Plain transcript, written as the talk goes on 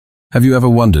Have you ever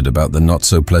wondered about the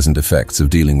not-so-pleasant effects of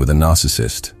dealing with a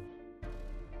narcissist?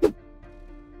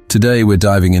 Today we're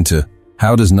diving into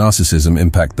how does narcissism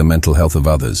impact the mental health of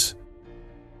others?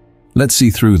 Let's see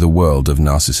through the world of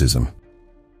narcissism.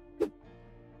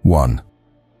 1.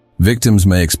 Victims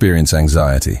may experience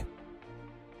anxiety.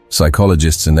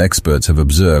 Psychologists and experts have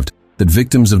observed that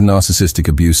victims of narcissistic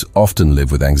abuse often live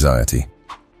with anxiety.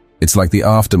 It's like the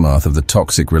aftermath of the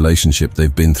toxic relationship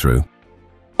they've been through.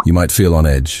 You might feel on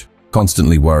edge,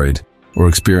 constantly worried, or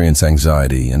experience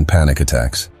anxiety and panic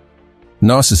attacks.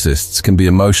 Narcissists can be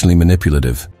emotionally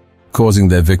manipulative, causing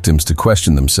their victims to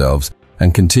question themselves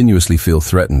and continuously feel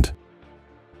threatened.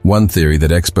 One theory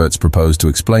that experts propose to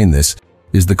explain this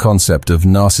is the concept of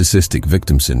narcissistic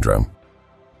victim syndrome.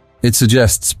 It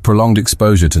suggests prolonged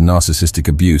exposure to narcissistic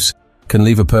abuse can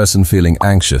leave a person feeling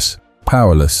anxious,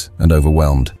 powerless, and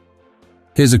overwhelmed.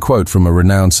 Here's a quote from a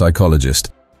renowned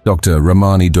psychologist, Dr.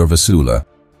 Ramani Durvasula,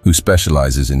 who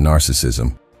specializes in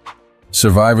narcissism.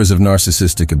 Survivors of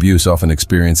narcissistic abuse often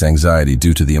experience anxiety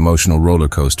due to the emotional roller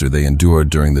coaster they endured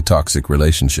during the toxic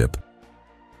relationship.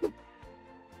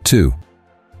 2.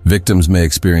 Victims may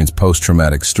experience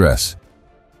post-traumatic stress.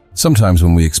 Sometimes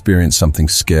when we experience something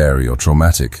scary or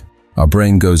traumatic, our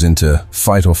brain goes into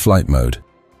fight or flight mode.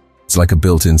 It's like a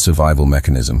built-in survival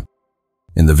mechanism.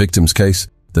 In the victim's case,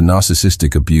 the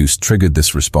narcissistic abuse triggered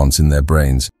this response in their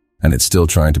brains, and it's still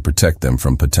trying to protect them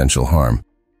from potential harm.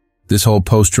 This whole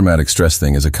post-traumatic stress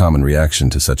thing is a common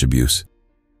reaction to such abuse.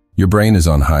 Your brain is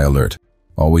on high alert,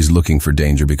 always looking for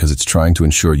danger because it's trying to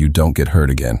ensure you don't get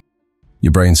hurt again.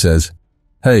 Your brain says,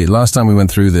 "Hey, last time we went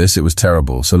through this, it was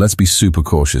terrible, so let's be super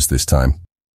cautious this time."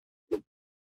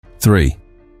 3.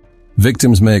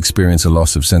 Victims may experience a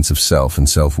loss of sense of self and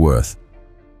self-worth.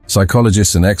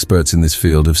 Psychologists and experts in this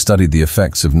field have studied the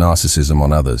effects of narcissism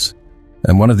on others,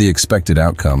 and one of the expected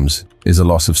outcomes is a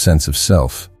loss of sense of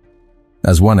self.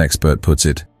 As one expert puts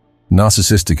it,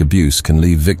 narcissistic abuse can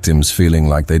leave victims feeling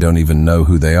like they don't even know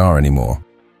who they are anymore.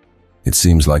 It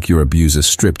seems like your abuser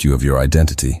stripped you of your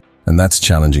identity, and that's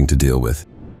challenging to deal with.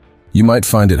 You might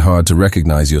find it hard to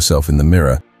recognize yourself in the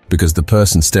mirror because the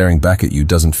person staring back at you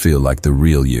doesn't feel like the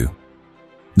real you.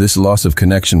 This loss of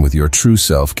connection with your true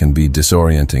self can be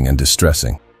disorienting and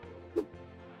distressing.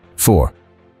 4.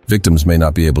 Victims may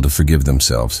not be able to forgive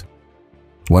themselves.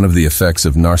 One of the effects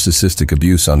of narcissistic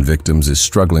abuse on victims is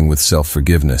struggling with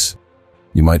self-forgiveness.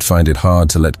 You might find it hard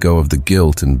to let go of the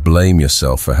guilt and blame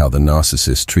yourself for how the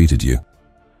narcissist treated you.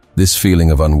 This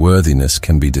feeling of unworthiness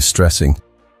can be distressing,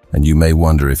 and you may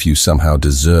wonder if you somehow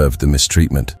deserved the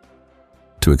mistreatment.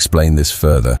 To explain this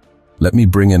further, let me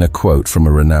bring in a quote from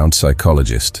a renowned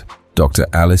psychologist, Dr.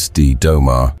 Alice D.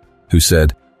 Domar, who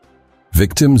said,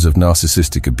 "Victims of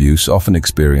narcissistic abuse often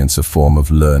experience a form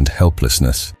of learned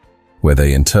helplessness, where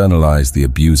they internalize the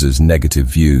abuser's negative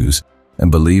views and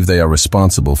believe they are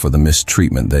responsible for the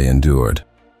mistreatment they endured.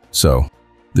 So,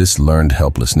 this learned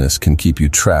helplessness can keep you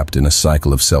trapped in a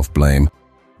cycle of self-blame,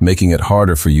 making it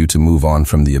harder for you to move on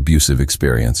from the abusive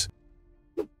experience."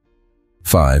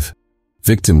 5.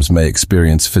 Victims may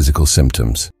experience physical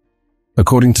symptoms.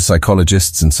 According to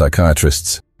psychologists and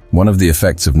psychiatrists, one of the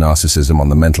effects of narcissism on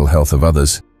the mental health of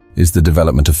others is the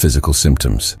development of physical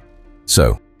symptoms.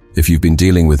 So, if you've been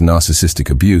dealing with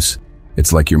narcissistic abuse,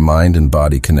 it's like your mind and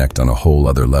body connect on a whole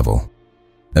other level.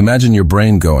 Imagine your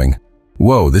brain going,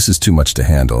 "Whoa, this is too much to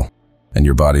handle." And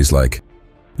your body's like,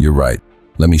 "You're right,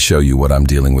 let me show you what I'm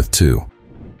dealing with too."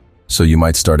 So you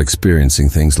might start experiencing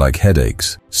things like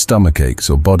headaches, stomach aches,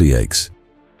 or body aches.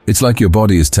 It's like your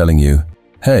body is telling you,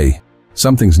 "Hey,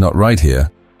 something's not right here,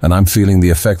 and I'm feeling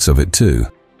the effects of it too."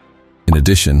 In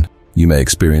addition, you may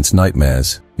experience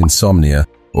nightmares, insomnia,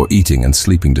 or eating and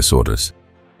sleeping disorders.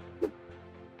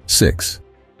 6.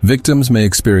 Victims may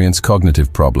experience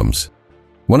cognitive problems.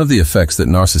 One of the effects that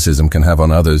narcissism can have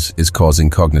on others is causing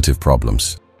cognitive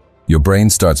problems. Your brain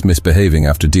starts misbehaving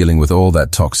after dealing with all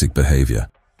that toxic behavior.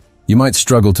 You might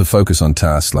struggle to focus on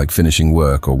tasks like finishing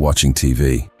work or watching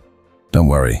TV. Don't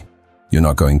worry, you're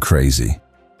not going crazy.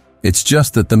 It's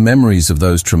just that the memories of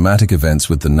those traumatic events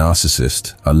with the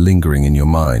narcissist are lingering in your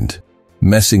mind,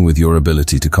 messing with your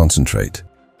ability to concentrate.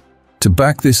 To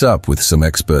back this up with some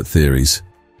expert theories,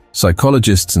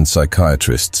 psychologists and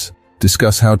psychiatrists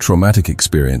discuss how traumatic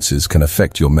experiences can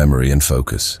affect your memory and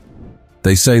focus.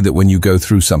 They say that when you go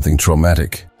through something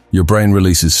traumatic, your brain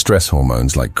releases stress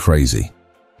hormones like crazy.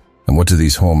 And what do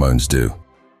these hormones do?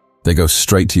 They go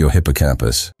straight to your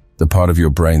hippocampus, the part of your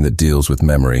brain that deals with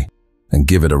memory, and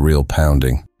give it a real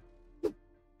pounding.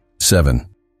 7.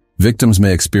 Victims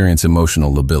may experience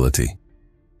emotional lability.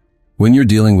 When you're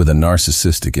dealing with a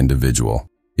narcissistic individual,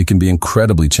 it can be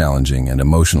incredibly challenging and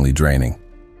emotionally draining.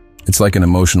 It's like an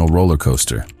emotional roller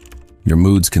coaster. Your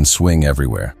moods can swing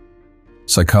everywhere.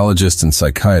 Psychologists and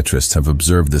psychiatrists have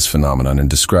observed this phenomenon and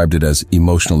described it as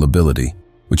emotional lability,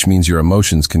 which means your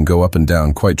emotions can go up and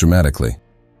down quite dramatically.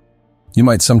 You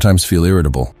might sometimes feel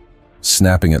irritable,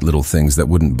 snapping at little things that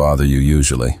wouldn't bother you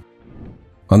usually.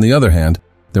 On the other hand,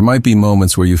 there might be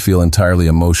moments where you feel entirely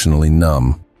emotionally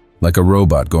numb, like a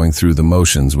robot going through the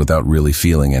motions without really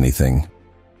feeling anything.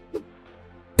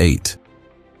 8.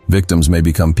 Victims may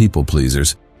become people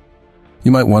pleasers.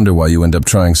 You might wonder why you end up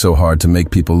trying so hard to make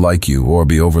people like you or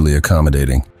be overly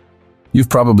accommodating. You've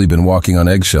probably been walking on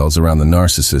eggshells around the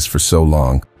narcissist for so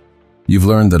long. You've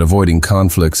learned that avoiding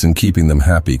conflicts and keeping them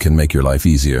happy can make your life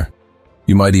easier.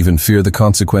 You might even fear the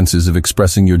consequences of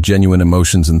expressing your genuine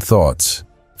emotions and thoughts,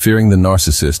 fearing the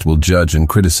narcissist will judge and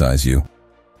criticize you.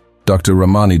 Dr.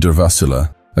 Ramani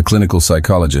Durvasula, a clinical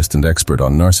psychologist and expert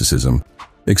on narcissism,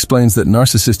 explains that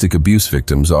narcissistic abuse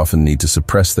victims often need to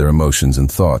suppress their emotions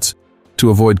and thoughts to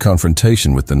avoid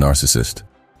confrontation with the narcissist.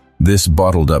 This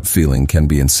bottled-up feeling can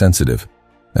be insensitive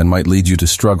and might lead you to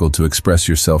struggle to express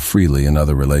yourself freely in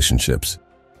other relationships.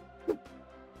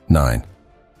 9.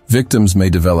 Victims may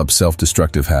develop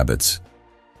self-destructive habits.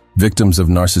 Victims of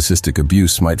narcissistic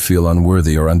abuse might feel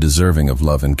unworthy or undeserving of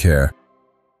love and care.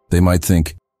 They might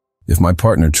think, if my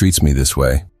partner treats me this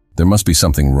way, there must be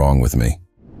something wrong with me.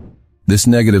 This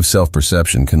negative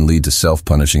self-perception can lead to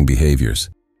self-punishing behaviors,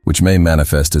 which may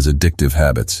manifest as addictive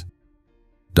habits.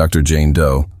 Dr. Jane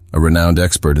Doe, a renowned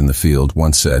expert in the field,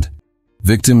 once said,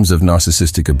 "Victims of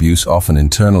narcissistic abuse often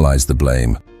internalize the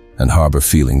blame and harbor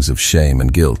feelings of shame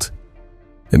and guilt.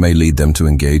 It may lead them to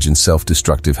engage in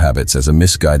self-destructive habits as a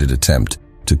misguided attempt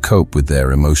to cope with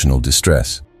their emotional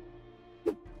distress."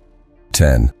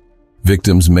 10.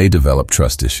 Victims may develop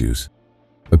trust issues.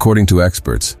 According to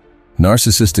experts,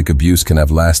 narcissistic abuse can have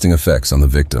lasting effects on the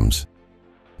victims.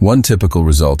 One typical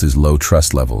result is low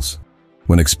trust levels.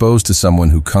 When exposed to someone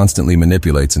who constantly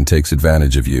manipulates and takes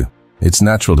advantage of you, it's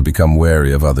natural to become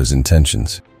wary of others'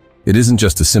 intentions. It isn't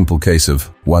just a simple case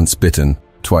of once bitten,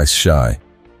 twice shy.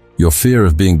 Your fear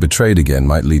of being betrayed again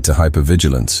might lead to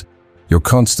hypervigilance. You're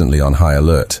constantly on high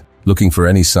alert, looking for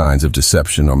any signs of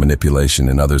deception or manipulation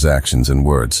in others' actions and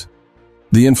words.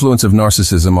 The influence of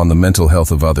narcissism on the mental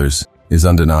health of others is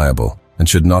undeniable and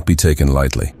should not be taken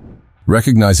lightly.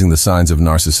 Recognizing the signs of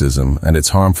narcissism and its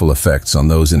harmful effects on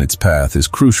those in its path is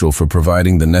crucial for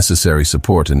providing the necessary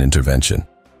support and intervention.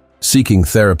 Seeking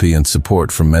therapy and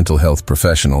support from mental health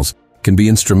professionals can be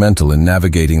instrumental in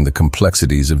navigating the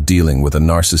complexities of dealing with a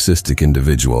narcissistic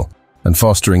individual and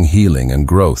fostering healing and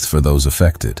growth for those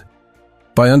affected.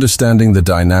 By understanding the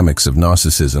dynamics of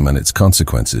narcissism and its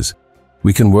consequences,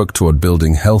 we can work toward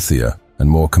building healthier and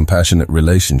more compassionate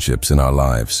relationships in our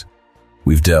lives.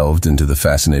 We've delved into the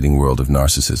fascinating world of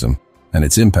narcissism and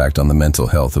its impact on the mental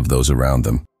health of those around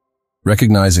them.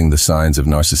 Recognizing the signs of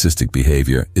narcissistic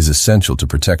behavior is essential to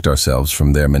protect ourselves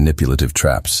from their manipulative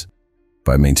traps.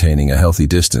 By maintaining a healthy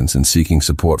distance and seeking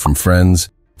support from friends,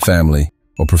 family,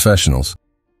 or professionals,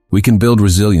 we can build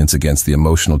resilience against the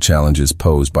emotional challenges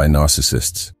posed by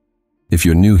narcissists. If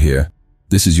you're new here,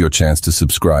 this is your chance to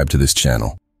subscribe to this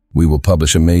channel. We will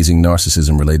publish amazing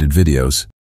narcissism-related videos.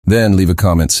 Then leave a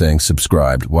comment saying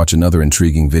subscribed. Watch another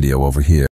intriguing video over here.